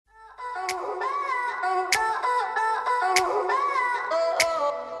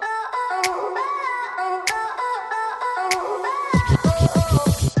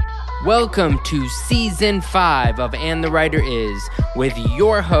Welcome to Season 5 of And the Writer Is with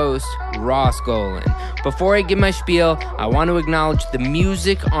your host, Ross Golan. Before I give my spiel, I want to acknowledge the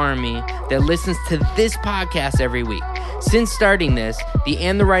music army that listens to this podcast every week. Since starting this, the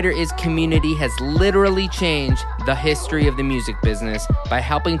And the Writer Is community has literally changed the history of the music business by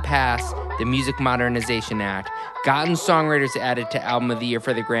helping pass the Music Modernization Act, gotten songwriters added to Album of the Year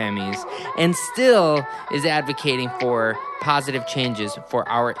for the Grammys, and still is advocating for positive changes for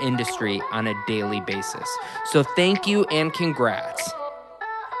our industry on a daily basis. So thank you and congrats.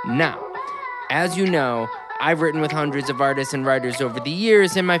 Now, as you know, I've written with hundreds of artists and writers over the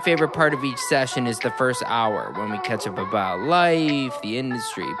years, and my favorite part of each session is the first hour when we catch up about life, the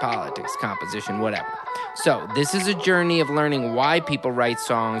industry, politics, composition, whatever. So this is a journey of learning why people write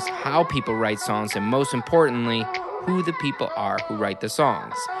songs, how people write songs, and most importantly, who the people are who write the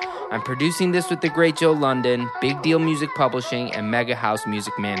songs. I'm producing this with the great Joe London, Big Deal Music Publishing, and Mega House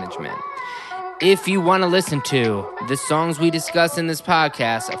Music Management. If you want to listen to the songs we discuss in this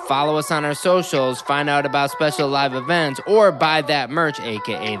podcast, follow us on our socials, find out about special live events, or buy that merch,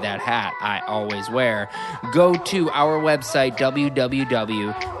 aka that hat I always wear, go to our website,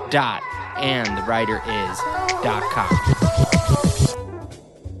 www.andthewriteris.com.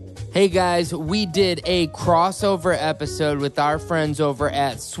 Hey guys, we did a crossover episode with our friends over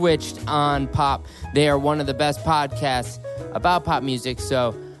at Switched on Pop. They are one of the best podcasts about pop music,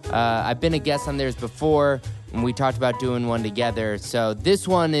 so I've been a guest on theirs before, and we talked about doing one together. So this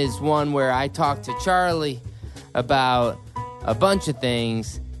one is one where I talked to Charlie about a bunch of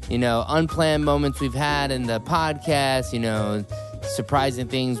things, unplanned moments we've had in the podcast, surprising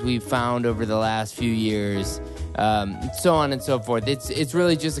things we've found over the last few years, so on and so forth. It's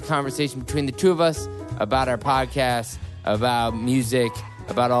really just a conversation between the two of us about our podcast, about music,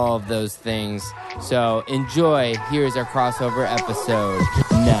 about all of those things. So enjoy. Here's our crossover episode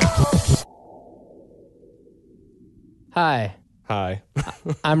now. Hi. Hi.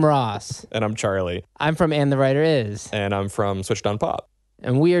 I'm Ross. And I'm Charlie. I'm from And the Writer Is. And I'm from Switched on Pop.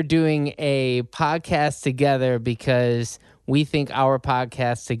 And we are doing a podcast together because we think our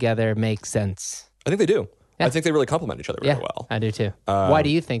podcast together makes sense. I think they do. Yeah. I think they really complement each other very well. I do too. Why do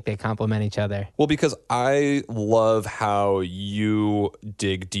you think they complement each other? Well, because I love how you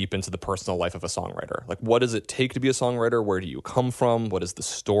dig deep into the personal life of a songwriter. Like, what does it take to be a songwriter? Where do you come from? What is the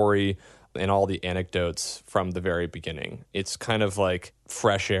story? And all the anecdotes from the very beginning. It's kind of like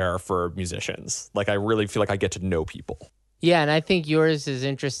fresh air for musicians. Like, I really feel like I get to know people. Yeah, and I think yours is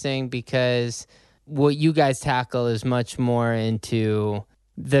interesting because what you guys tackle is much more into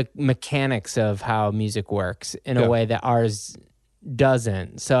the mechanics of how music works in a way that ours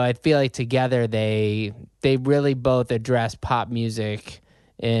doesn't. So I feel like together they really both address pop music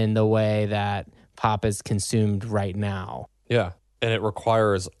in the way that pop is consumed right now. Yeah, and it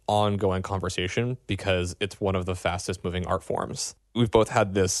requires ongoing conversation because it's one of the fastest moving art forms. We've both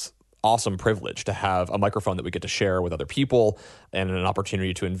had this awesome privilege to have a microphone that we get to share with other people and an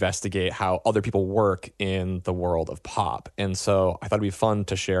opportunity to investigate how other people work in the world of pop. And so I thought it'd be fun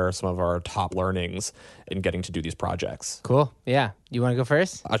to share some of our top learnings in getting to do these projects. Cool. Yeah. You want to go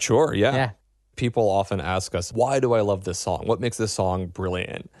first? Sure. Yeah. Yeah. People often ask us, why do I love this song? What makes this song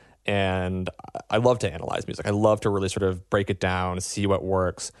brilliant? And I love to analyze music. I love to really sort of break it down, see what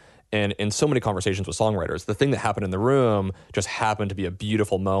works. And in so many conversations with songwriters, the thing that happened in the room just happened to be a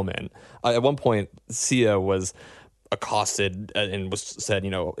beautiful moment. At one point, Sia was accosted and said,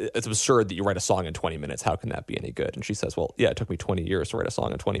 it's absurd that you write a song in 20 minutes. How can that be any good? And she says, well, yeah, it took me 20 years to write a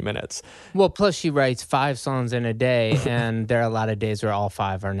song in 20 minutes. Well, plus she writes 5 songs in a day, and there are a lot of days where all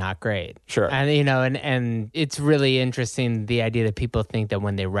 5 are not great. Sure. And, and it's really interesting, the idea that people think that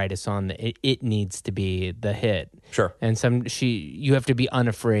when they write a song, that it needs to be the hit. Sure. And you have to be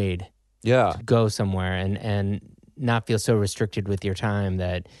unafraid to go somewhere and not feel so restricted with your time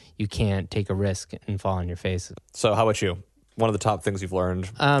that you can't take a risk and fall on your face. So how about you? One of the top things you've learned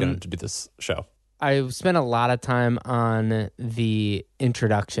getting to do this show? I spent a lot of time on the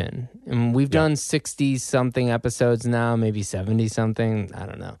introduction. And we've done 60-something episodes now, maybe 70-something. I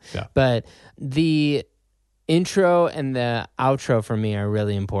don't know. Yeah. But the intro and the outro for me are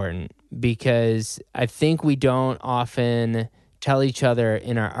really important because I think we don't often tell each other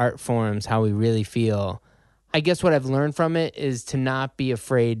in our art forms how we really feel. I guess what I've learned from it is to not be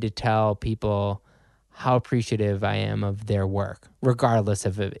afraid to tell people how appreciative I am of their work, regardless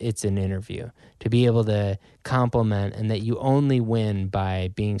of if it's an interview. To be able to compliment, and that you only win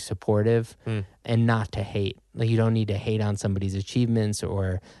by being supportive and not to hate. Like, you don't need to hate on somebody's achievements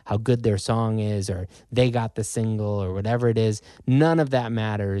or how good their song is or they got the single or whatever it is. None of that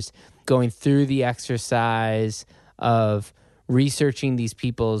matters. Going through the exercise of researching these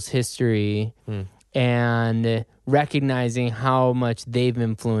people's history and recognizing how much they've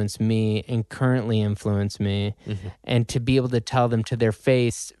influenced me and currently influence me, and to be able to tell them to their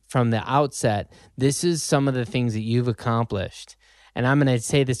face from the outset, this is some of the things that you've accomplished. And I'm going to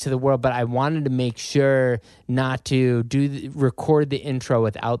say this to the world, but I wanted to make sure not to record the intro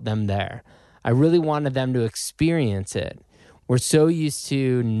without them there. I really wanted them to experience it. We're so used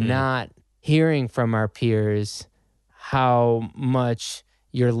to not hearing from our peers how much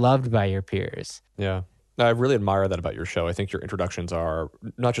you're loved by your peers. Yeah. I really admire that about your show. I think your introductions are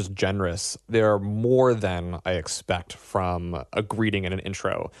not just generous, they're more than I expect from a greeting and an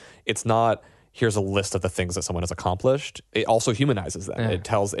intro. It's not, here's a list of the things that someone has accomplished. It also humanizes them. It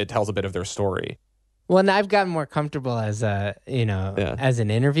tells a bit of their story. Well, and I've gotten more comfortable as as an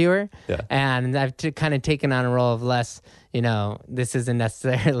interviewer, and I've kind of taken on a role of less, this isn't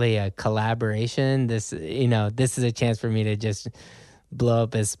necessarily a collaboration. This is a chance for me to just blow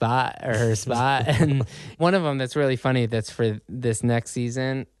up his spot or her spot. And one of them that's really funny that's for this next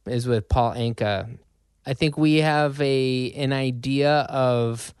season is with Paul Anka. I think we have an idea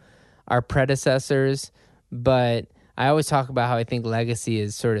of our predecessors, but I always talk about how I think legacy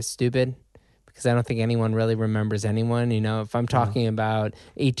is sort of stupid, because I don't think anyone really remembers anyone. If I'm talking about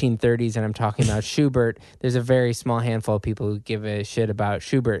 1830s and I'm talking about Schubert, there's a very small handful of people who give a shit about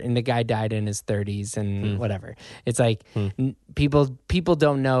Schubert, and the guy died in his 30s and whatever. It's like people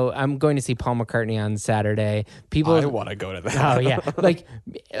don't know. I'm going to see Paul McCartney on Saturday. I want to go to that. Oh, yeah. Like,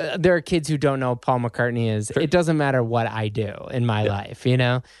 there are kids who don't know who Paul McCartney is. Sure. It doesn't matter what I do in my life,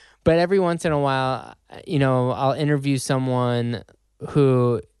 But every once in a while, I'll interview someone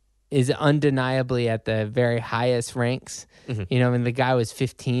who is undeniably at the very highest ranks. And the guy was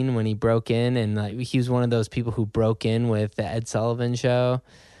 15 when he broke in, and he was one of those people who broke in with the Ed Sullivan Show.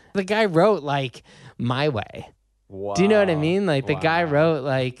 The guy wrote My Way. Wow. Do you know what I mean? The guy wrote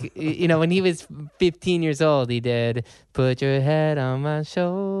when he was 15 years old, he did Put Your Head on My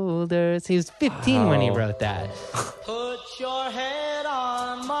Shoulders. He was 15 when he wrote that. Put your head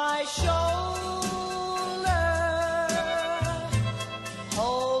on my shoulder.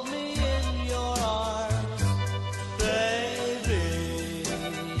 Hold me in your arms, baby.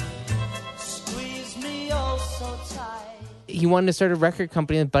 Squeeze me oh so tight. He wanted to start a record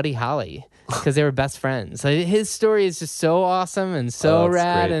company with Buddy Holly because they were best friends. His story is just so awesome and so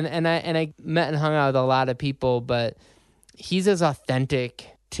rad. Great. And I met and hung out with a lot of people, but he's as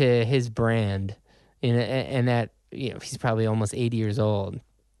authentic to his brand, and that he's probably almost 80 years old,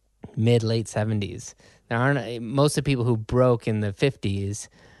 late 70s. There aren't most of the people who broke in the 50s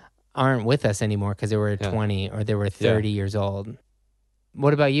aren't with us anymore because they were 20 or they were 30 years old.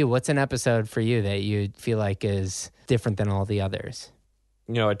 What about you? What's an episode for you that you feel like is different than all the others?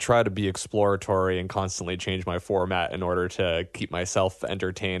 I try to be exploratory and constantly change my format in order to keep myself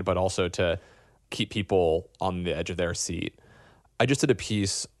entertained, but also to keep people on the edge of their seat. I just did a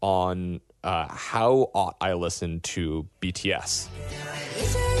piece on how ought I listen to BTS.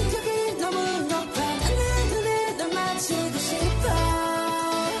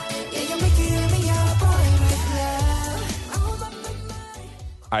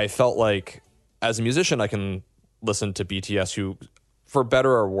 I felt like as a musician, I can listen to BTS, who, for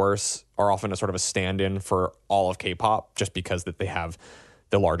better or worse, are often a sort of a stand-in for all of K-pop, just because that they have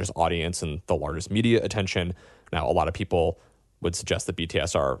the largest audience and the largest media attention. Now, a lot of people would suggest that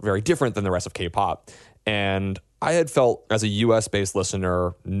BTS are very different than the rest of K-pop. And I had felt, as a US-based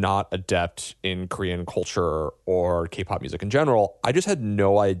listener, not adept in Korean culture or K-pop music in general, I just had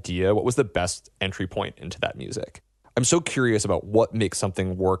no idea what was the best entry point into that music. I'm so curious about what makes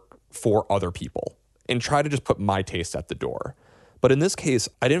something work for other people and try to just put my taste at the door. But in this case,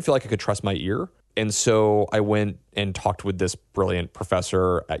 I didn't feel like I could trust my ear. And so I went and talked with this brilliant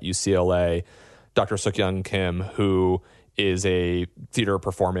professor at UCLA, Dr. Suk-Young Kim, who is a theater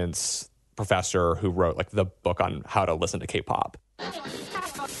performance professor who wrote the book on how to listen to K-pop.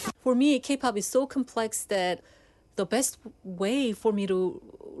 For me, K-pop is so complex that the best way for me to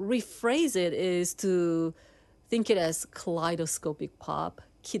rephrase it is to think it as kaleidoscopic pop,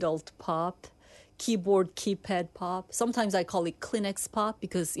 kidult pop, keyboard keypad pop. Sometimes I call it Kleenex pop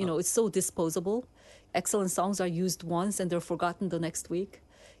because, it's so disposable. Excellent songs are used once and they're forgotten the next week.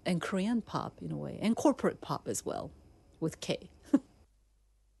 And Korean pop, in a way. And corporate pop as well, with K.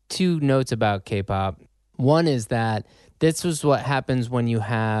 2 notes about K-pop. One is that this is what happens when you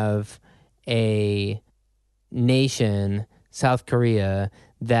have a nation, South Korea,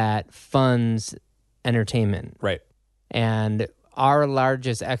 that funds entertainment. Right. And our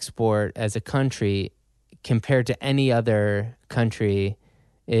largest export as a country compared to any other country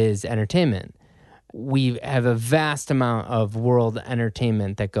is entertainment. we have a vast amount of world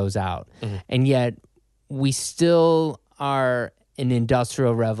entertainment that goes out. And yet we still are an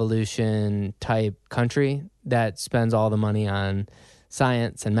industrial revolution type country that spends all the money on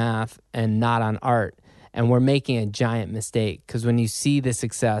science and math and not on art. And we're making a giant mistake because when you see the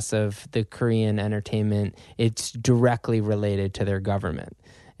success of the Korean entertainment, it's directly related to their government.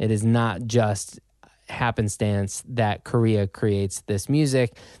 It is not just happenstance that Korea creates this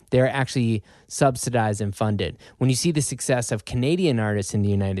music. They're actually subsidized and funded. When you see the success of Canadian artists in the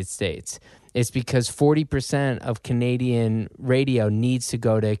United States, it's because 40% of Canadian radio needs to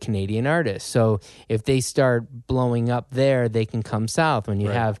go to Canadian artists. So if they start blowing up there, they can come south. When you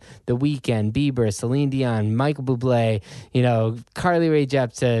have The Weeknd, Bieber, Celine Dion, Michael Bublé, Carly Rae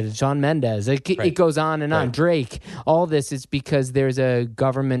Jepsen, Shawn Mendes, it goes on and on. Drake, all this is because there's a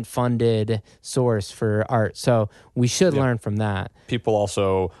government-funded source for art. So we should learn from that. People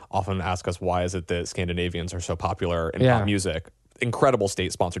also often ask us, why is it that Scandinavians are so popular in pop music? Incredible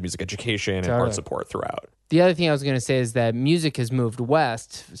state-sponsored music education and art support throughout. The other thing I was going to say is that music has moved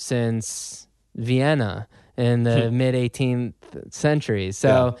west since Vienna in the mid-18th century.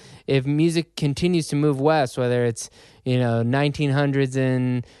 So if music continues to move west, whether it's 1900s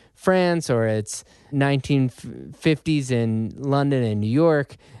in France or it's 1950s in London and New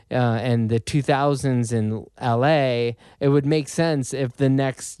York, and the 2000s in LA, it would make sense if the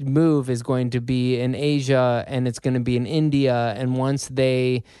next move is going to be in Asia and it's going to be in India. And once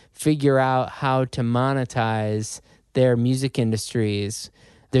they figure out how to monetize their music industries,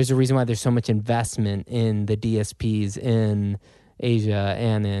 there's a reason why there's so much investment in the DSPs in Asia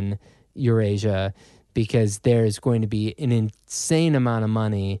and in Eurasia, because there's going to be an insane amount of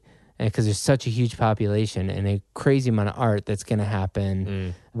money because there's such a huge population and a crazy amount of art that's going to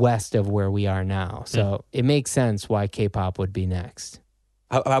happen west of where we are now. So it makes sense why K-pop would be next.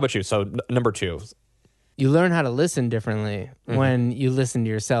 How about you? So number 2. You learn how to listen differently when you listen to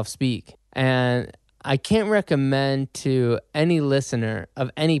yourself speak. And I can't recommend to any listener of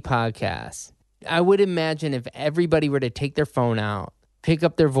any podcast, I would imagine if everybody were to take their phone out, pick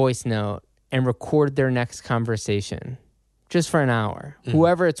up their voice note, and record their next conversation just for an hour,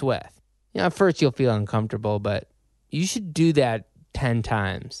 whoever it's with. At first you'll feel uncomfortable, but you should do that 10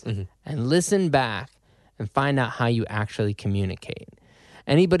 times and listen back and find out how you actually communicate.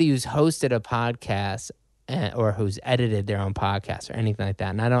 Anybody who's hosted a podcast or who's edited their own podcast or anything like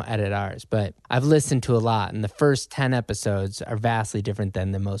that, and I don't edit ours, but I've listened to a lot, and the first 10 episodes are vastly different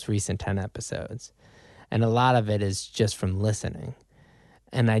than the most recent 10 episodes. And a lot of it is just from listening.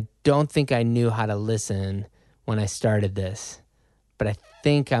 And I don't think I knew how to listen when I started this, but I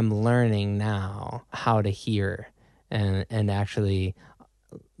think I'm learning now how to hear and actually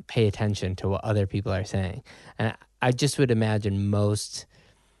pay attention to what other people are saying. And I just would imagine most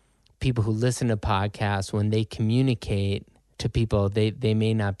people who listen to podcasts, when they communicate to people, they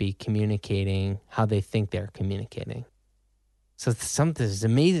may not be communicating how they think they're communicating. So there's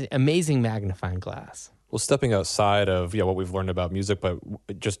amazing magnifying glass. Well, stepping outside of what we've learned about music, but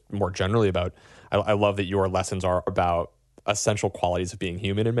just more generally about, I love that your lessons are about essential qualities of being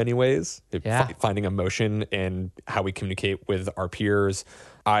human in many ways. Finding emotion in how we communicate with our peers.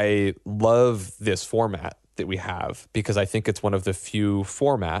 I love this format that we have because I think it's one of the few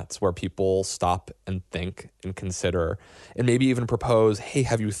formats where people stop and think and consider and maybe even propose, hey,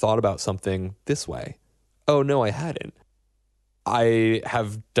 have you thought about something this way? Oh, no, I hadn't. I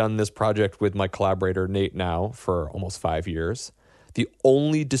have done this project with my collaborator, Nate, now for almost 5 years. The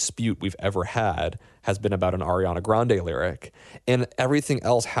only dispute we've ever had has been about an Ariana Grande lyric, and everything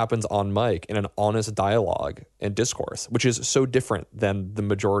else happens on mic in an honest dialogue and discourse, which is so different than the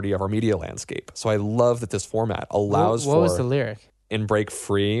majority of our media landscape. So I love that this format allows what was the lyric? In Break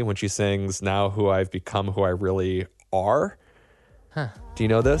Free, when she sings, now who I've become, who I really are. Huh. Do you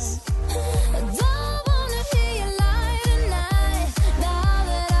know this?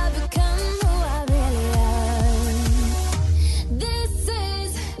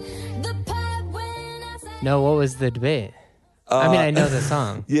 No, what was the debate? I know the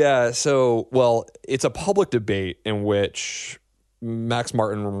song. Yeah, so, well, it's a public debate in which Max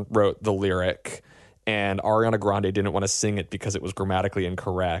Martin wrote the lyric and Ariana Grande didn't want to sing it because it was grammatically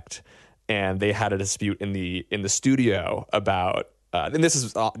incorrect. And they had a dispute in the studio about, and this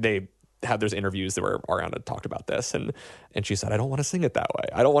is, they had those interviews where Ariana talked about this, and she said, I don't want to sing it that way.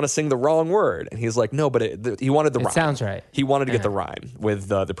 I don't want to sing the wrong word. And he's like, no, but he wanted the rhyme. It sounds right. He wanted to get the rhyme with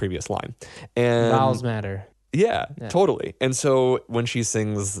the previous line. And vowels matter. Yeah, totally. And so when she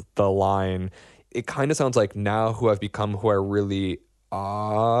sings the line, it kind of sounds like, now who I've become, who I really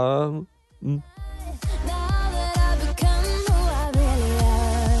am.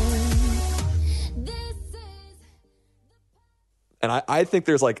 And I think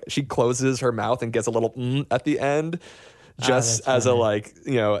there's like, she closes her mouth and gets a little at the end, just that's as a funny. like,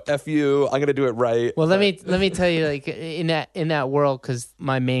 F you, I'm going to do it right. Well, let me tell you, like in that world, because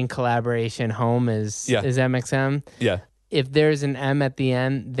my main collaboration home is MXM. Yeah. If there's an M at the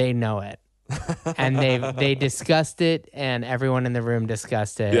end, they know it. And they discussed it, and everyone in the room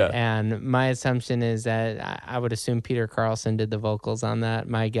discussed it. Yeah. And my assumption is that I would assume Peter Carlson did the vocals on that.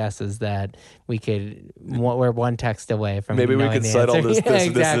 My guess is that we're one text away from Maybe we knowing could the settle answer.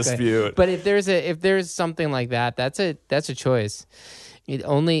 this dispute. But if there's something like that, that's a choice.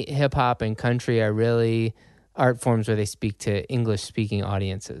 Only hip hop and country are really art forms where they speak to English-speaking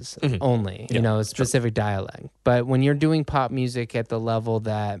audiences only, a specific dialect. But when you're doing pop music at the level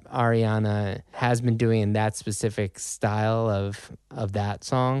that Ariana has been doing in that specific style of that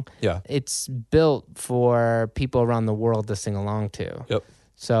song, it's built for people around the world to sing along to. Yep.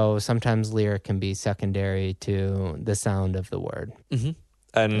 So sometimes lyric can be secondary to the sound of the word. Mm-hmm.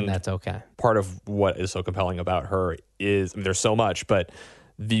 And that's okay. Part of what is so compelling about her is, there's so much, but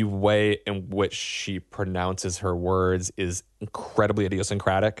the way in which she pronounces her words is incredibly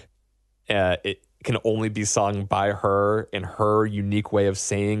idiosyncratic. It can only be sung by her in her unique way of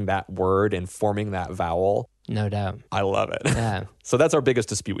saying that word and forming that vowel. No doubt. I love it. Yeah. So that's our biggest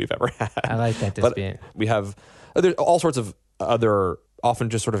dispute we've ever had. I like that dispute. But we have there's all sorts of other,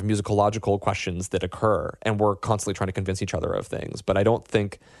 often just sort of musicological questions that occur, and we're constantly trying to convince each other of things. But I don't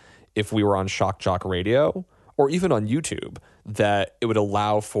think if we were on Shock Jock Radio or even on YouTube, that it would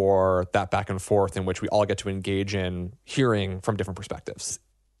allow for that back and forth in which we all get to engage in hearing from different perspectives.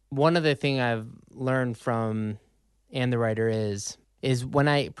 One other thing I've learned from And the Writer is when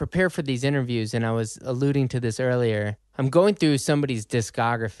I prepare for these interviews, and I was alluding to this earlier, I'm going through somebody's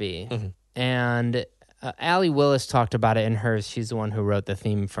discography, and Allie Willis talked about it in hers. She's the one who wrote the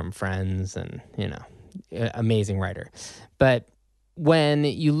theme from Friends, and, amazing writer. But when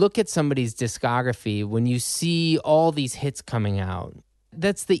you look at somebody's discography, when you see all these hits coming out,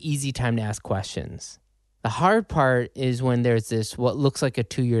 that's the easy time to ask questions. The hard part is when there's this, what looks like a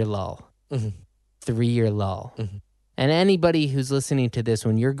 2-year lull, 3-year lull. And anybody who's listening to this,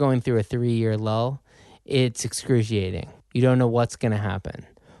 when you're going through a 3-year lull, it's excruciating. You don't know what's going to happen.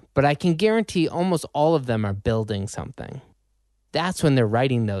 But I can guarantee almost all of them are building something. That's when they're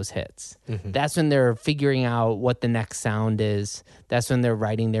writing those hits. That's when they're figuring out what the next sound is. That's when they're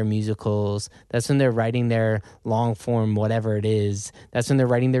writing their musicals. That's when they're writing their long form, whatever it is. That's when they're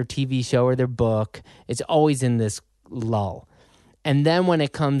writing their TV show or their book. It's always in this lull. And then when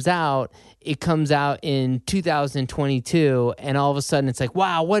it comes out in 2022, and all of a sudden it's like,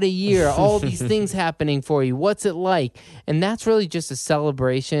 wow, what a year. All these things happening for you. What's it like? And that's really just a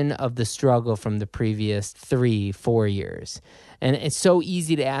celebration of the struggle from the previous 3-4 years. And it's so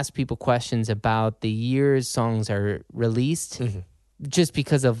easy to ask people questions about the years songs are released just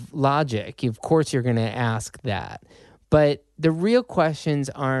because of logic. Of course, you're going to ask that. But the real questions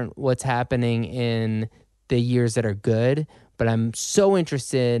aren't what's happening in the years that are good, but I'm so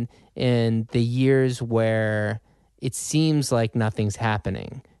interested in the years where it seems like nothing's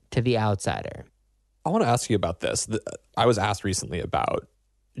happening to the outsider. I want to ask you about this. I was asked recently about,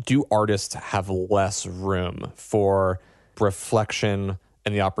 do artists have less room for reflection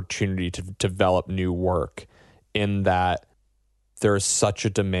and the opportunity to develop new work, in that there's such a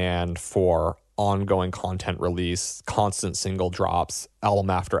demand for ongoing content release, constant single drops, album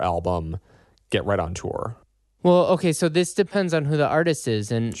after album, get right on tour? Well, okay, so this depends on who the artist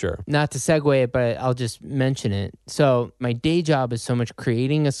is, and not to segue it, but I'll just mention it. So my day job is so much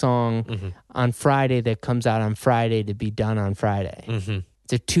creating a song on Friday that comes out on Friday to be done on Friday.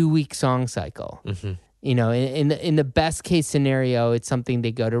 It's a 2-week song cycle. In the best case scenario, it's something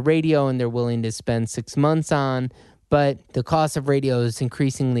they go to radio and they're willing to spend 6 months on. But the cost of radio is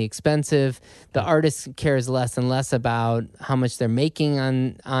increasingly expensive. The artist cares less and less about how much they're making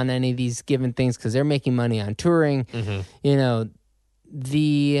on any of these given things because they're making money on touring.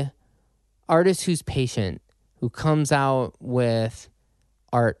 The artist who's patient, who comes out with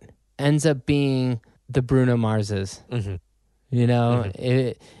art, ends up being the Bruno Marses.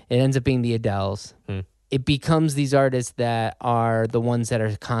 It ends up being the Adeles. It becomes these artists that are the ones that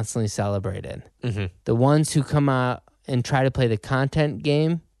are constantly celebrated. The ones who come out and try to play the content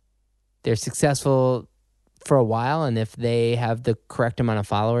game, they're successful for a while, and if they have the correct amount of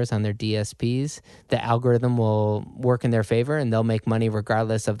followers on their DSPs, the algorithm will work in their favor and they'll make money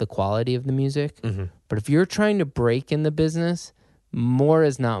regardless of the quality of the music. But if you're trying to break in the business, more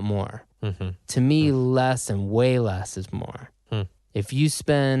is not more. To me, less and way less is more. If you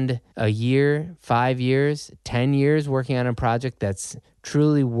spend a year, 5 years, 10 years working on a project that's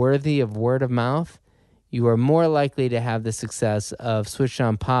truly worthy of word of mouth, you are more likely to have the success of Switched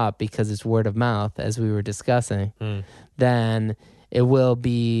On Pop because it's word of mouth, as we were discussing, than it will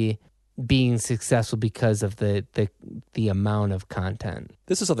be being successful because of the amount of content.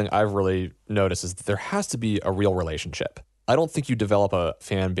 This is something I've really noticed, is that there has to be a real relationship. I don't think you develop a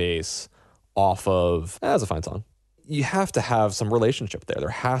fan base off of, that's a fine song. You have to have some relationship there. There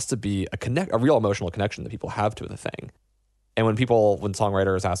has to be a real emotional connection that people have to the thing. And when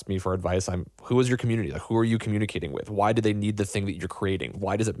songwriters ask me for advice, who is your community? Like, who are you communicating with? Why do they need the thing that you're creating?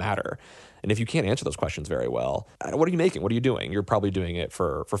 Why does it matter? And if you can't answer those questions very well, what are you making? What are you doing? You're probably doing it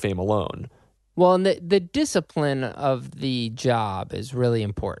for fame alone. Well, and the discipline of the job is really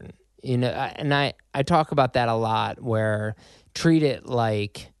important. And I talk about that a lot, where treat it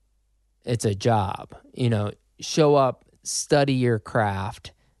like it's a job. Show up, study your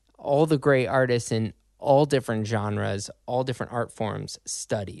craft. All the great artists in all different genres, all different art forms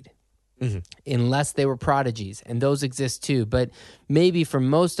studied, unless they were prodigies, and those exist too. But maybe for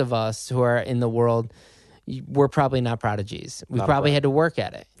most of us who are in the world, we're probably not prodigies. We probably had to work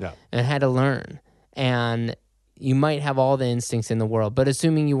at it and had to learn. And you might have all the instincts in the world, but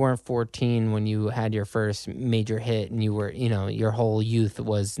assuming you weren't 14 when you had your first major hit and you were, your whole youth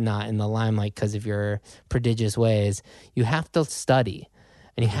was not in the limelight because of your prodigious ways, you have to study,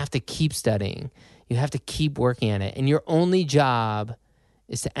 and you have to keep studying. You have to keep working at it. And your only job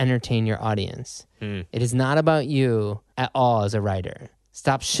is to entertain your audience. It is not about you at all as a writer.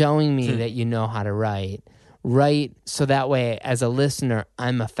 Stop showing me that you know how to write. Write so that way, as a listener,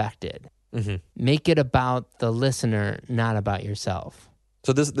 I'm affected. Make it about the listener, not about yourself.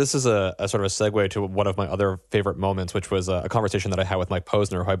 So this is a sort of a segue to one of my other favorite moments, which was a conversation that I had with Mike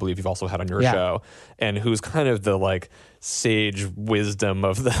Posner, who I believe you've also had on your show, and who's kind of the sage wisdom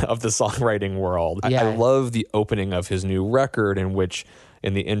of the songwriting world. Yeah. I love the opening of his new record, in which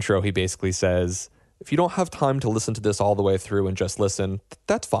in the intro he basically says, if you don't have time to listen to this all the way through and just listen,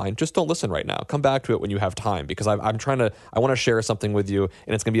 that's fine. Just don't listen right now. Come back to it when you have time, because I want to share something with you,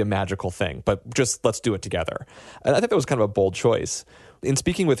 and it's going to be a magical thing, but just let's do it together. And I think that was kind of a bold choice. In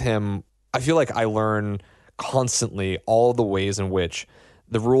speaking with him, I feel like I learn constantly all the ways in which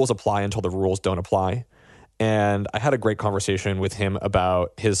the rules apply until the rules don't apply. And I had a great conversation with him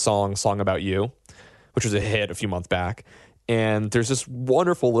about his Song About You, which was a hit a few months back. And there's this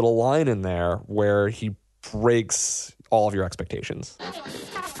wonderful little line in there where he breaks all of your expectations.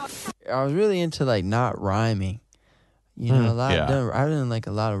 I was really into not rhyming. I've done like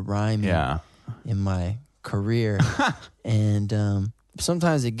a lot of rhyming in my career. And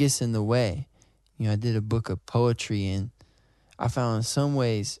sometimes it gets in the way. I did a book of poetry, and I found in some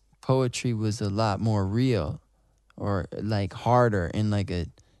ways poetry was a lot more real, or harder in a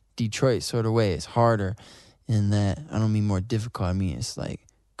Detroit sort of way. It's harder in that, I don't mean more difficult, I mean it's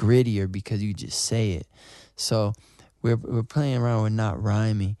grittier because you just say it. So we're playing around with not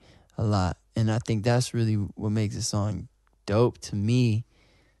rhyming a lot, and I think that's really what makes the song dope to me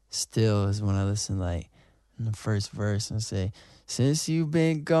still, is when I listen in the first verse and say, since you've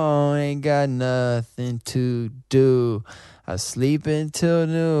been gone, ain't got nothing to do. I sleep until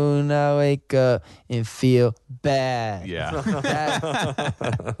noon, I wake up and feel bad. Yeah.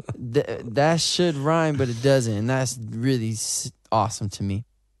 That should rhyme, but it doesn't, and that's really awesome to me.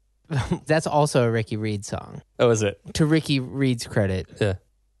 That's also a Ricky Reed song. Oh, is it? To Ricky Reed's credit,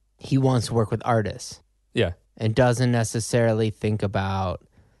 he wants to work with artists. Yeah. And doesn't necessarily think about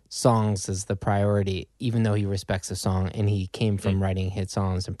songs as the priority, even though he respects the song, and he came from writing hit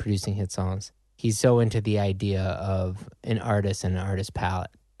songs and producing hit songs. He's so into the idea of an artist and an artist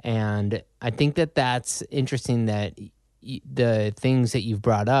palette. And I think that that's interesting, that the things that you've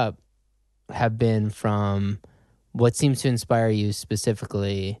brought up have been from what seems to inspire you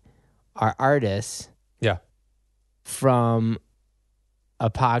specifically are artists. Yeah. From a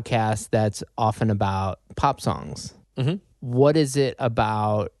podcast that's often about pop songs. What is it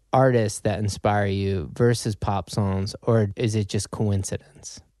about artists that inspire you versus pop songs, or is it just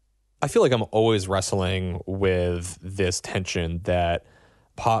coincidence? I feel like I'm always wrestling with this tension that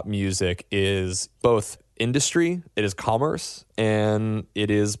pop music is both industry, it is commerce, and it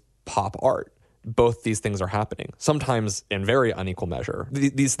is pop art. Both these things are happening, sometimes in very unequal measure.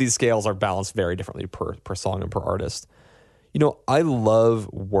 These scales are balanced very differently per song and per artist. I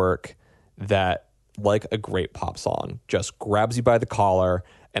love work that, like a great pop song, just grabs you by the collar,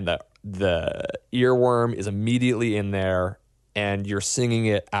 and the earworm is immediately in there, and you're singing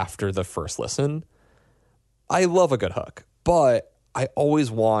it after the first listen. I love a good hook, but I always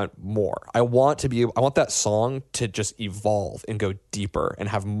want more. I want that song to just evolve and go deeper and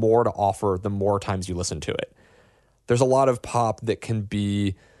have more to offer the more times you listen to it. There's a lot of pop that can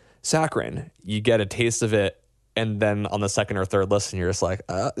be Saccharine, you get a taste of it, and then on the second or third listen, you're just like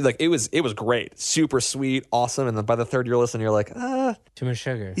it was great, super sweet, awesome, and then by the third year listen, you're like, too much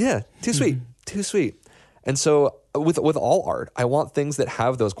sugar. Yeah, too sweet, too sweet. And so with all art, I want things that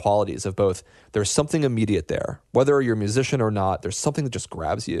have those qualities of both. There's something immediate there, whether you're a musician or not. There's something that just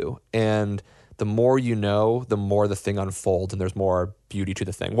grabs you, and the more you know, the more the thing unfolds, and there's more beauty to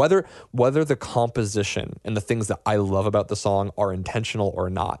the thing. Whether the composition and the things that I love about the song are intentional or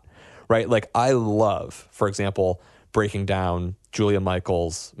not, right? Like I love, for example, breaking down Julia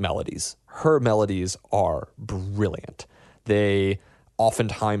Michaels' melodies. Her melodies are brilliant. They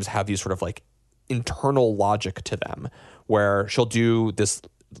oftentimes have these sort of like internal logic to them, where she'll do this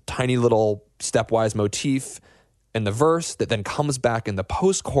tiny little stepwise motif in the verse that then comes back in the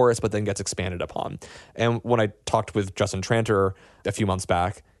post-chorus, but then gets expanded upon. And when I talked with Justin Tranter a few months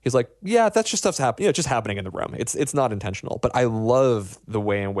back, he's like, yeah, that's just stuff's happening. It's just happening in the room. It's not intentional. But I love the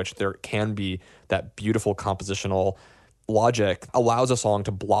way in which there can be that beautiful compositional logic allows a song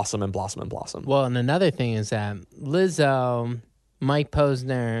to blossom and blossom and blossom. Well, and another thing is that Lizzo, Mike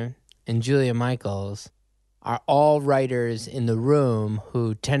Posner, and Julia Michaels are all writers in the room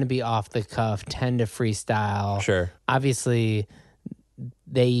who tend to be off the cuff, tend to freestyle. Sure. Obviously,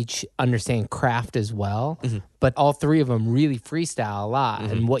 they each understand craft as well, but all three of them really freestyle a lot.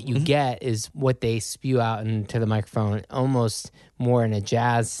 And what you get is what they spew out into the microphone, almost more in a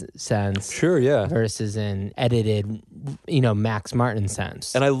jazz sense. Sure, yeah. Versus an edited, Max Martin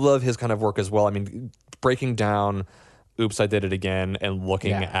sense. And I love his kind of work as well. I mean, breaking down Oops, I Did It Again and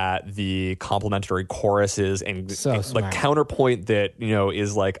looking at the complementary choruses and like counterpoint that,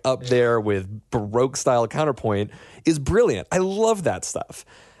 is like up there with Baroque style counterpoint is brilliant. I love that stuff.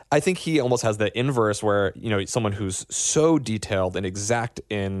 I think he almost has the inverse where, someone who's so detailed and exact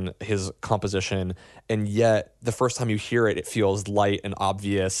in his composition, and yet the first time you hear it, it feels light and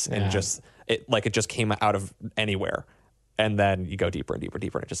obvious and just it just came out of anywhere. And then you go deeper and deeper and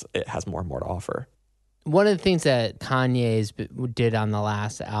deeper, and it has more and more to offer. One of the things that Kanye's did on the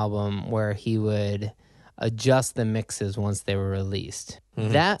last album where he would adjust the mixes once they were released.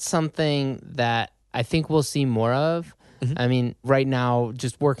 That's something that I think we'll see more of. I mean, right now,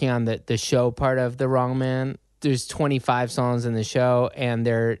 just working on the show part of The Wrong Man, there's 25 songs in the show, and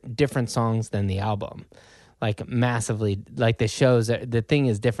they're different songs than the album. Like massively, like the thing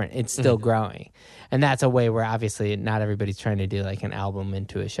is different. It's still growing. And that's a way where obviously not everybody's trying to do like an album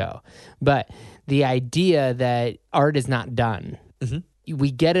into a show. But the idea that art is not done. We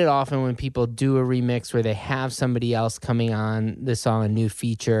get it often when people do a remix where they have somebody else coming on the song, a new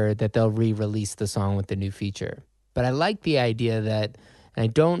feature, that they'll re-release the song with the new feature. But I like the idea that, and I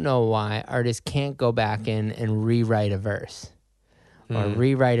don't know why, artists can't go back in and rewrite a verse. Or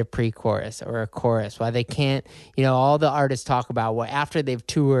rewrite a pre-chorus or a chorus. Why they can't, all the artists talk about after they've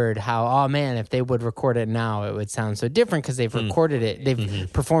toured how, oh man, if they would record it now, it would sound so different because they've recorded it.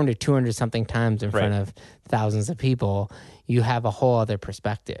 They've performed it 200 something times in front of thousands of people. You have a whole other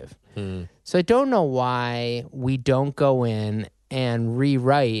perspective. So I don't know why we don't go in and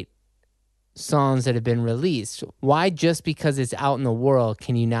rewrite songs that have been released. Why, just because it's out in the world,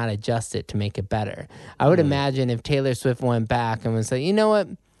 can you not adjust it to make it better? I would imagine if Taylor Swift went back and was like, you know what,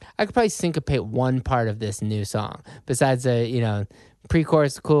 I could probably syncopate one part of this new song besides the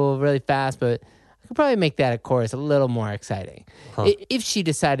pre-chorus, cool, really fast, but I could probably make that a chorus a little more exciting if she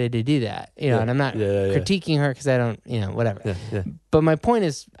decided to do that. And I'm not critiquing her because I don't, whatever. But my point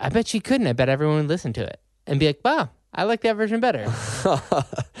is, I bet she couldn't. I bet everyone would listen to it and be like, wow, I like that version better.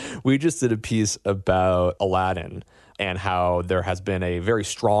 We just did a piece about Aladdin and how there has been a very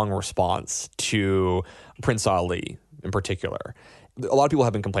strong response to Prince Ali in particular. A lot of people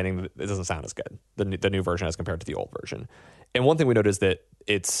have been complaining that it doesn't sound as good, the new version as compared to the old version. And one thing we noticed is that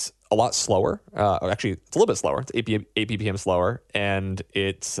it's a lot slower. Actually, it's a little bit slower. It's 8 BPM slower, and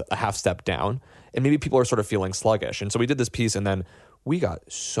it's a half step down. And maybe people are sort of feeling sluggish. And so we did this piece, and then we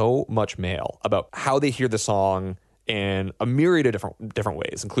got so much mail about how they hear the song in a myriad of different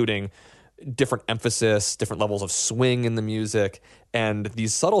ways, including different emphasis, different levels of swing in the music, and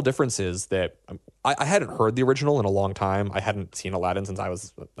these subtle differences that I hadn't heard the original in a long time. I hadn't seen Aladdin since I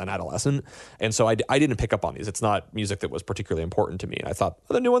was an adolescent, and so I didn't pick up on these. It's not music that was particularly important to me. And I thought,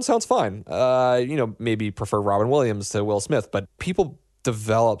 the new one sounds fine. Maybe prefer Robin Williams to Will Smith, but people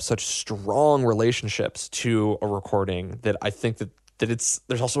develop such strong relationships to a recording that I think that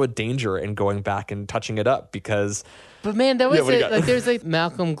there's also a danger in going back and touching it up because. But man, that was it. There's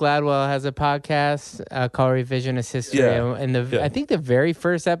Malcolm Gladwell has a podcast called Revisionist History, and I think the very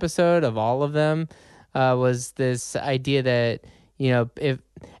first episode of all of them was this idea that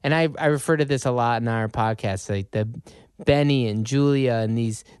I refer to this a lot in our podcast, like the Benny and Julia and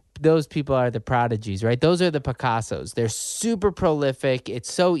these those people are the prodigies, right? Those are the Picassos. They're super prolific.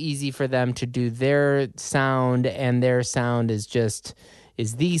 It's so easy for them to do their sound, and their sound is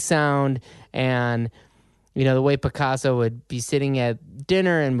the sound. And you know, the way Picasso would be sitting at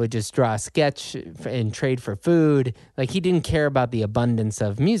dinner and would just draw a sketch and trade for food. Like, he didn't care about the abundance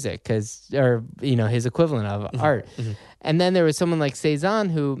of music or, you know, his equivalent of art. And then there was someone like Cezanne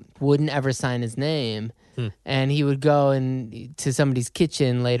who wouldn't ever sign his name. And he would go to somebody's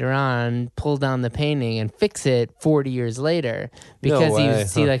kitchen later on, pull down the painting and fix it 40 years later because he would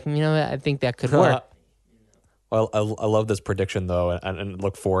see like, you know what, I think that could work. Well, I love this prediction, though, and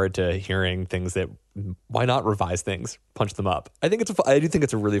look forward to hearing things that, why not revise things, punch them up? I do think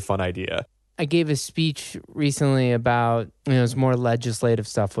it's a really fun idea. I gave a speech recently about, you know, it's more legislative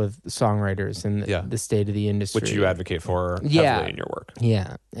stuff with songwriters and the state of the industry. Which you advocate for heavily in your work.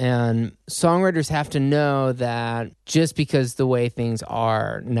 Yeah. And songwriters have to know that just because the way things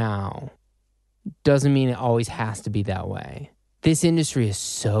are now doesn't mean it always has to be that way. This industry is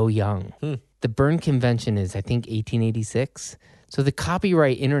so young. The Berne Convention is, I think, 1886. So the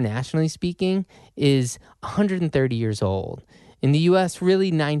copyright, internationally speaking, is 130 years old. In the U.S.,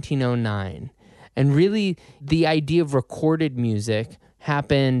 really 1909. And really, the idea of recorded music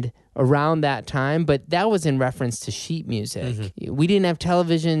happened around that time, but that was in reference to sheet music. We didn't have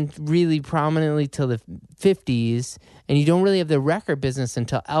television really prominently till the 50s, and you don't really have the record business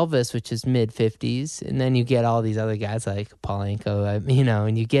until Elvis, which is mid-50s, and then you get all these other guys like Paul Anka, you know,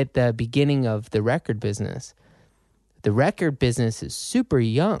 and you get the beginning of the record business. The record business is super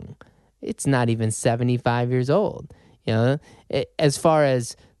young. It's not even 75 years old, you know, as far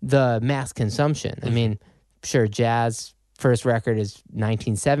as the mass consumption. I mean, sure, jazz first record is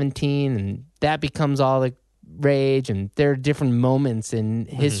 1917, and that becomes all the rage, and there are different moments in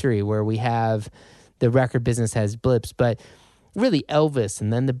history where we have the record business has blips, but really Elvis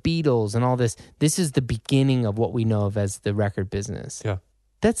and then the Beatles and all this is the beginning of what we know of as the record business. Yeah.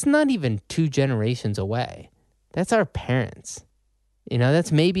 That's not even 2 generations away. That's our parents. You know,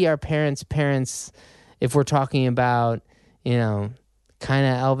 that's maybe our parents' parents, if we're talking about, you know, kind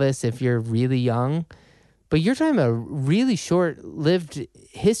of Elvis if you're really young. But you're talking about a really short-lived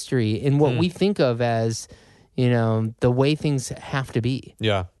history in what we think of as, you know, the way things have to be.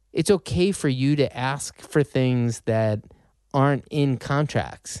 Yeah. It's okay for you to ask for things that aren't in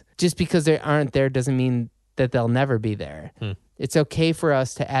contracts. Just because they aren't there doesn't mean that they'll never be there. It's okay for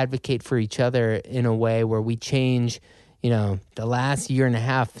us to advocate for each other in a way where we change. You know, the last year and a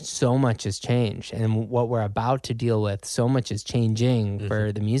half, so much has changed. And what we're about to deal with, so much is changing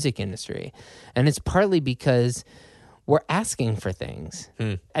for the music industry. And it's partly because we're asking for things.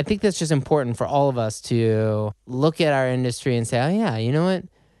 I think that's just important for all of us to look at our industry and say, oh, yeah, you know what?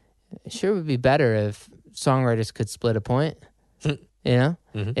 It sure would be better if songwriters could split a point. You know?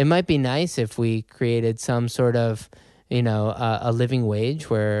 It might be nice if we created some sort of, you know, a living wage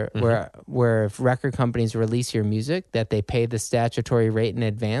where if record companies release your music, that they pay the statutory rate in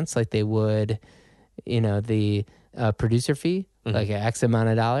advance like they would, you know, the producer fee, like X amount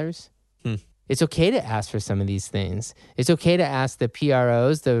of dollars. It's okay to ask for some of these things. It's okay to ask the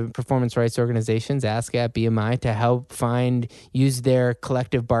PROs, the performance rights organizations, ASCAP, BMI, to help use their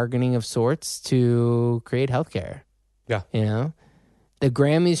collective bargaining of sorts to create healthcare. Yeah. You know? The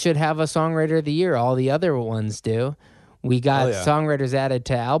Grammys should have a Songwriter of the Year. All the other ones do. We got songwriters added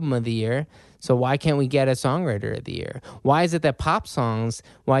to Album of the Year, so why can't we get a Songwriter of the Year? Why is it that pop songs,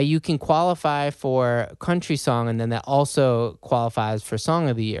 why you can qualify for country song and then that also qualifies for Song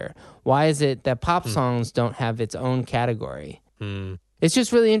of the Year? Why is it that pop songs don't have its own category? It's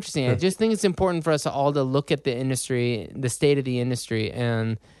just really interesting. I just think it's important for us all to look at the industry, the state of the industry,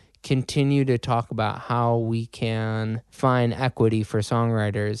 and continue to talk about how we can find equity for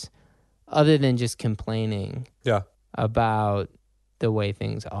songwriters other than just complaining. Yeah. About the way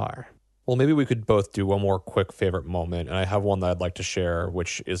things are. Well, maybe we could both do one more quick favorite moment, and I have one that I'd like to share,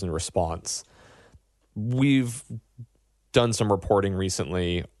 which is in response. We've done some reporting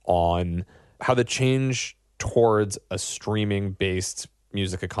recently on how the change towards a streaming-based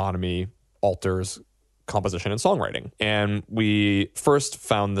music economy alters composition and songwriting. And we first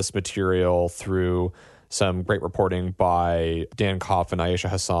found this material through some great reporting by Dan Koff and Aisha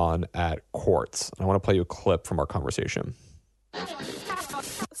Hassan at Quartz. I want to play you a clip from our conversation.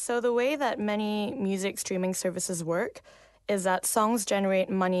 So the way that many music streaming services work is that songs generate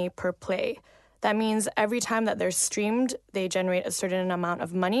money per play. That means every time that they're streamed, they generate a certain amount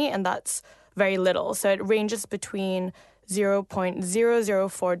of money, and that's very little. So it ranges between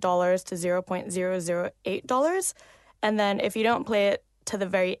 $0.004 to $0.008. And then if you don't play it to the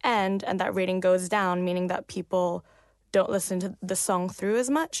very end and that rating goes down, meaning that people don't listen to the song through as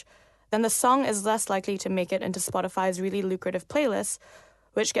much, then the song is less likely to make it into Spotify's really lucrative playlists,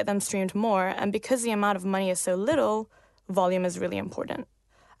 which get them streamed more. And because the amount of money is so little, volume is really important.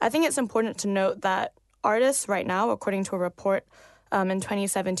 I think it's important to note that artists right now, according to a report in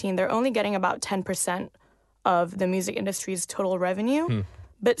 2017, they're only getting about 10% of the music industry's total revenue.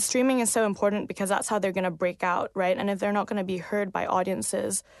 But streaming is so important because that's how they're going to break out, right? And if they're not going to be heard by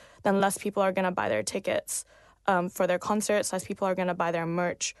audiences, then less people are going to buy their tickets for their concerts, less people are going to buy their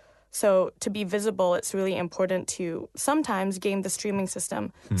merch. So to be visible, it's really important to sometimes game the streaming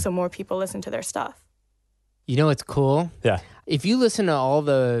system so more people listen to their stuff. You know what's cool? Yeah. If you listen to all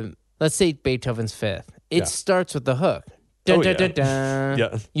the, let's say Beethoven's Fifth, it starts with the hook. Dun, Oh, dun, yeah. dun, dun.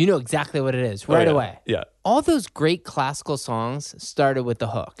 Yeah. You know exactly what it is right away. Yeah. All those great classical songs started with the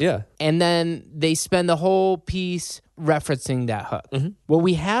hook. Yeah. And then they spend the whole piece referencing that hook. What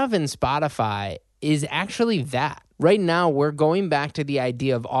we have in Spotify is actually that. Right now, we're going back to the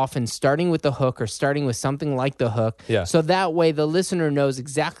idea of often starting with the hook or starting with something like the hook. Yeah. So that way the listener knows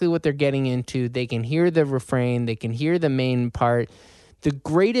exactly what they're getting into. They can hear the refrain. They can hear the main part. The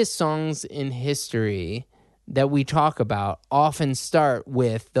greatest songs in history that we talk about often start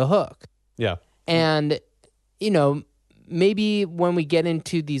with the hook. Yeah. And, you know, maybe when we get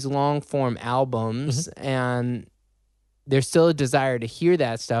into these long form albums and there's still a desire to hear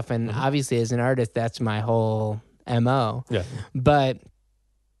that stuff. And obviously as an artist, that's my whole MO. Yeah. But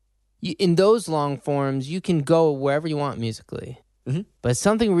in those long forms, you can go wherever you want musically. But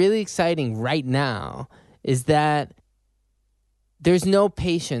something really exciting right now is that there's no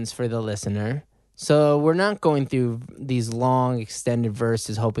patience for the listener. So we're not going through these long extended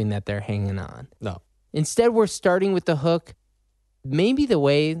verses hoping that they're hanging on. No. Instead, we're starting with the hook, maybe the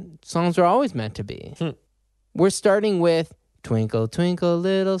way songs are always meant to be. We're starting with Twinkle, Twinkle,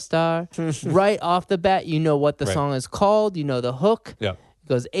 Little Star. Right off the bat, you know what the song is called. You know the hook. Yeah. It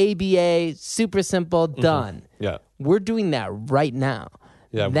goes ABA, super simple, done. Yeah. We're doing that right now.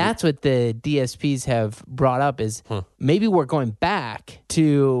 Yeah. That's what the DSPs have brought up is maybe we're going back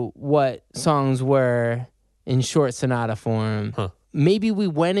to what songs were in short sonata form. Maybe we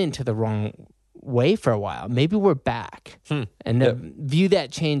went into the wrong way for a while. Maybe we're back. And to view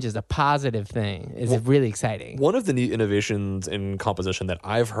that change as a positive thing is really exciting. One of the neat innovations in composition that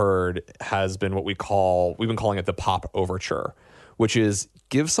I've heard has been what we've been calling it the pop overture, which is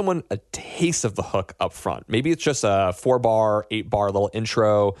give someone a taste of the hook up front. Maybe it's just a 4-bar, 8-bar little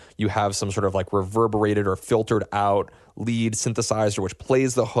intro. You have some sort of like reverberated or filtered out lead synthesizer, which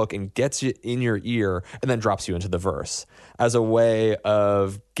plays the hook and gets you in your ear and then drops you into the verse as a way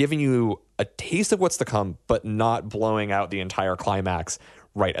of giving you a taste of what's to come, but not blowing out the entire climax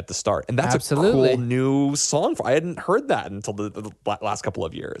right at the start. And that's Absolutely. a cool new song. I hadn't heard that until the last couple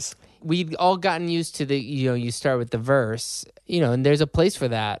of years. We've all gotten used to you start with the verse, and there's a place for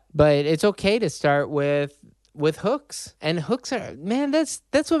that. But it's okay to start with hooks. And hooks are, man, that's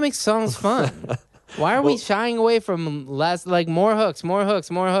what makes songs fun. Why are we shying away from more hooks?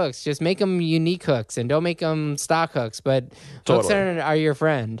 Just make them unique hooks and don't make them stock hooks. But hooks are your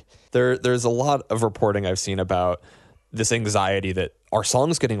friend. There's a lot of reporting I've seen about this anxiety that are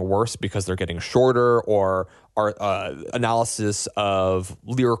songs getting worse because they're getting shorter, or our analysis of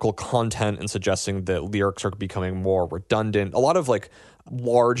lyrical content and suggesting that lyrics are becoming more redundant. A lot of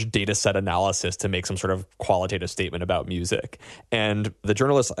large data set analysis to make some sort of qualitative statement about music. And the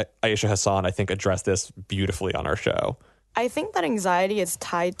journalist Aisha Hassan, I think, addressed this beautifully on our show. I think that anxiety is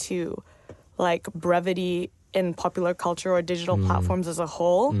tied to brevity in popular culture or digital platforms as a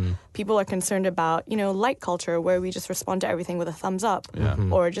whole. People are concerned about, like culture, where we just respond to everything with a thumbs up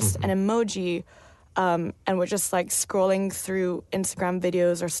or just an emoji. And we're just scrolling through Instagram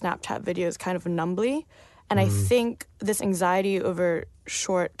videos or Snapchat videos kind of numbly. And I think this anxiety over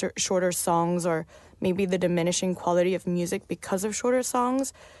shorter songs, or maybe the diminishing quality of music because of shorter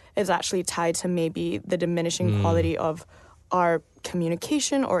songs, is actually tied to maybe the diminishing quality of our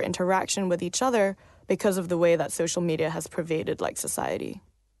communication or interaction with each other because of the way that social media has pervaded society.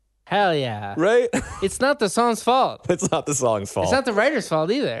 Hell yeah. Right? It's not the song's fault. It's not the song's fault. It's not the writer's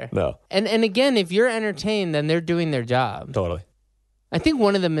fault either. No. And again, if you're entertained, then they're doing their job. Totally. I think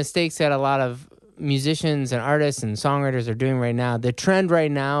one of the mistakes that a lot of musicians and artists and songwriters are doing right now, the trend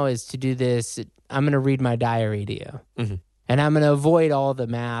right now is to do this, I'm going to read my diary to you. And I'm going to avoid all the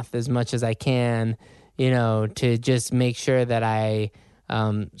math as much as I can, to just make sure that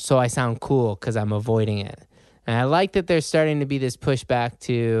so I sound cool because I'm avoiding it. And I like that there's starting to be this pushback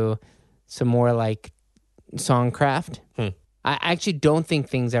to some more songcraft. I actually don't think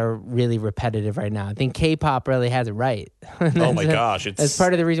things are really repetitive right now. I think K-pop really has it right. Oh my gosh. That's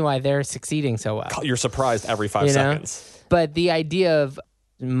part of the reason why they're succeeding so well. You're surprised every 5 seconds. But the idea of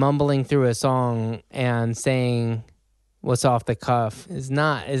mumbling through a song and saying what's off the cuff is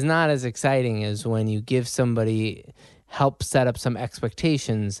not as exciting as when you give somebody, help set up some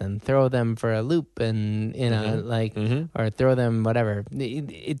expectations and throw them for a loop and, or throw them whatever.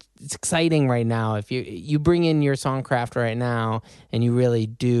 It's exciting right now. If you bring in your songcraft right now and you really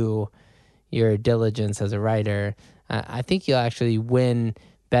do your diligence as a writer, I think you'll actually win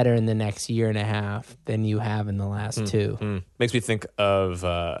better in the next year and a half than you have in the last two. Makes me think of,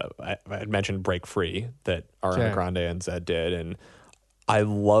 I had mentioned Break Free that Ariana Grande and Zedd did, and I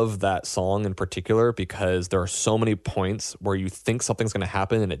love that song in particular because there are so many points where you think something's going to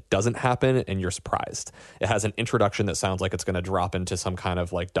happen and it doesn't happen and you're surprised. It has an introduction that sounds like it's going to drop into some kind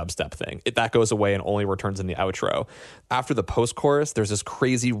of like dubstep thing. That goes away and only returns in the outro. After the post-chorus, there's this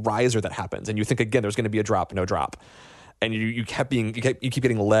crazy riser that happens and you think, again, there's going to be a drop, no drop. And you keep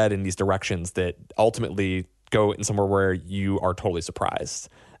getting led in these directions that ultimately go in somewhere where you are totally surprised.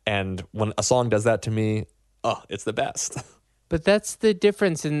 And when a song does that to me, it's the best. But that's the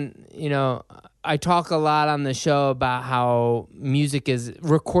difference in, I talk a lot on the show about how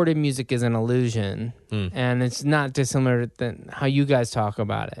recorded music is an illusion. And it's not dissimilar than how you guys talk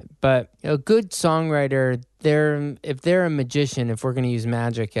about it. But a good songwriter, if they're a magician, if we're going to use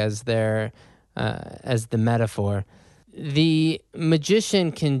magic as the metaphor, the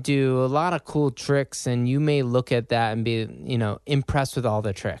magician can do a lot of cool tricks, and you may look at that and be, impressed with all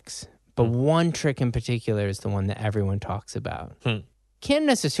the tricks. But one trick in particular is the one that everyone talks about. Can't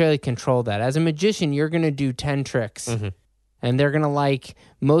necessarily control that. As a magician, you're going to do 10 tricks, and they're going to like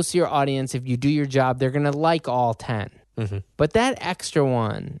most of your audience. If you do your job, they're going to like all 10. But that extra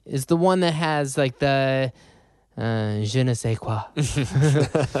one is the one that has like the je ne sais quoi.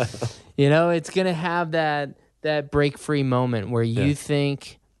 It's going to have that break free moment where you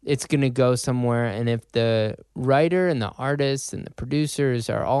think it's going to go somewhere. And if the writer and the artist and the producers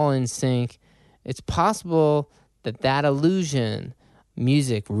are all in sync, it's possible that illusion,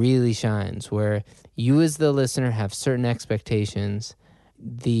 music, really shines, where you as the listener have certain expectations.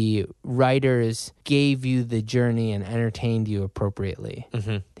 The writers gave you the journey and entertained you appropriately.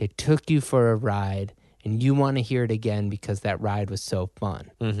 They took you for a ride, and you want to hear it again because that ride was so fun.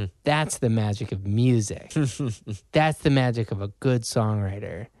 That's the magic of music. That's the magic of a good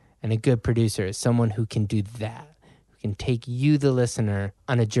songwriter and a good producer, is someone who can do that, who can take you, the listener,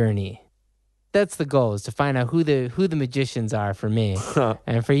 on a journey. That's the goal, is to find out who the magicians are for me.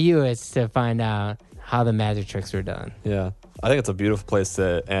 And for you, it's to find out how the magic tricks were done. Yeah. I think it's a beautiful place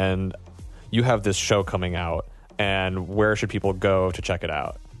and you have this show coming out, and where should people go to check it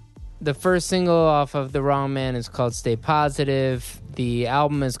out? The first single off of The Wrong Man is called Stay Positive. The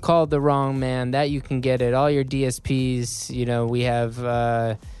album is called The Wrong Man. That you can get at all your DSPs. We have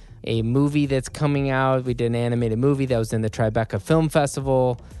a movie that's coming out. We did an animated movie that was in the Tribeca Film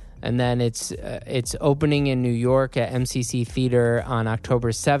Festival. And then it's opening in New York at MCC Theater on October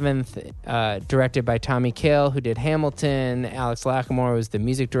 7th, directed by Tommy Kail, who did Hamilton. Alex Lacamoire was the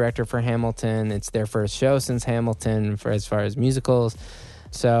music director for Hamilton. It's their first show since Hamilton as far as musicals.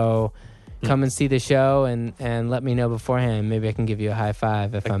 So come and see the show and let me know beforehand. Maybe I can give you a high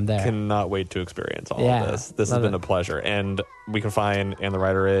five if I'm there. I cannot wait to experience all of this. This has been a pleasure. And we can find And the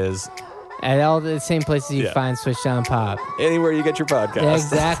Writer Is at all the same places you find Switched On Pop. Anywhere you get your podcast. Yeah,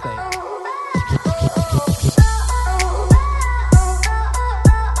 exactly.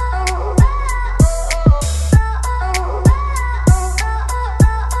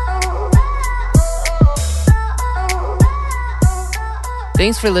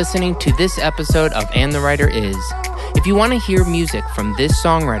 Thanks for listening to this episode of And the Writer Is. If you want to hear music from this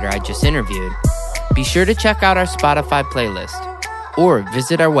songwriter I just interviewed, be sure to check out our Spotify playlist or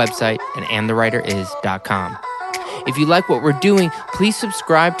visit our website at andthewriteris.com. If you like what we're doing, please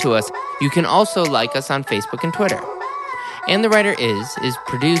subscribe to us. You can also like us on Facebook and Twitter. And the Writer is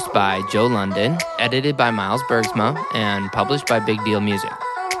produced by Joe London, edited by Miles Bergsma, and published by Big Deal Music.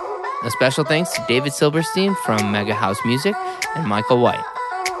 A special thanks to David Silberstein from Mega House Music and Michael White.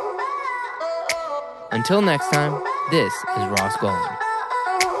 Until next time, this is Ross Golan.